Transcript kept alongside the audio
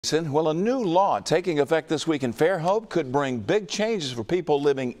Well, a new law taking effect this week in Fairhope could bring big changes for people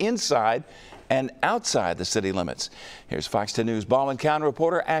living inside and outside the city limits. Here's Fox 10 News Baldwin County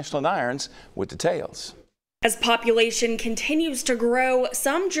reporter Ashlyn Irons with details. As population continues to grow,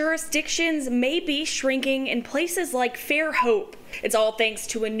 some jurisdictions may be shrinking in places like Fairhope. It's all thanks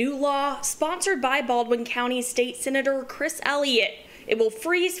to a new law sponsored by Baldwin County State Senator Chris Elliott. It will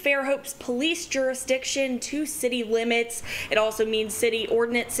freeze Fairhope's police jurisdiction to city limits. It also means city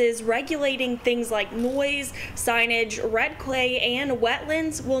ordinances regulating things like noise, signage, red clay, and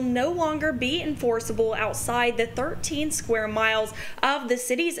wetlands will no longer be enforceable outside the 13 square miles of the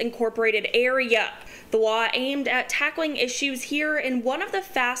city's incorporated area. The law aimed at tackling issues here in one of the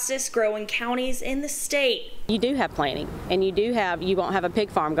fastest growing counties in the state. You do have planning, and you won't have a pig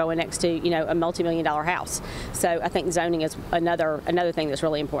farm going next to, a multi-million-dollar house. So I think zoning is another thing that's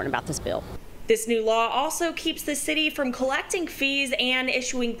really important about this bill. This new law also keeps the city from collecting fees and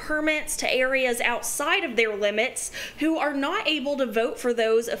issuing permits to areas outside of their limits who are not able to vote for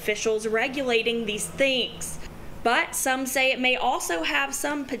those officials regulating these things. But some say it may also have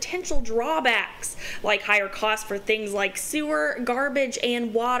some potential drawbacks, like higher costs for things like sewer, garbage,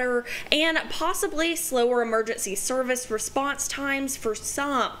 and water, and possibly slower emergency service response times for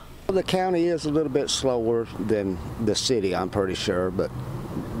some. The county is a little bit slower than the city, I'm pretty sure, but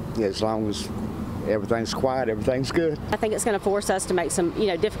as long as everything's quiet, everything's good. I think it's going to force us to make some,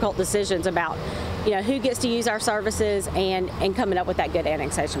 difficult decisions about, who gets to use our services and coming up with that good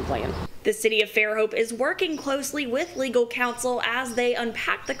annexation plan. The city of Fairhope is working closely with legal counsel as they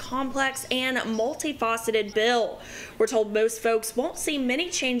unpack the complex and multifaceted bill. We're told most folks won't see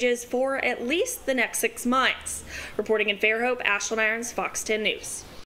many changes for at least the next 6 months. Reporting in Fairhope, Ashlyn Irons, Fox 10 News.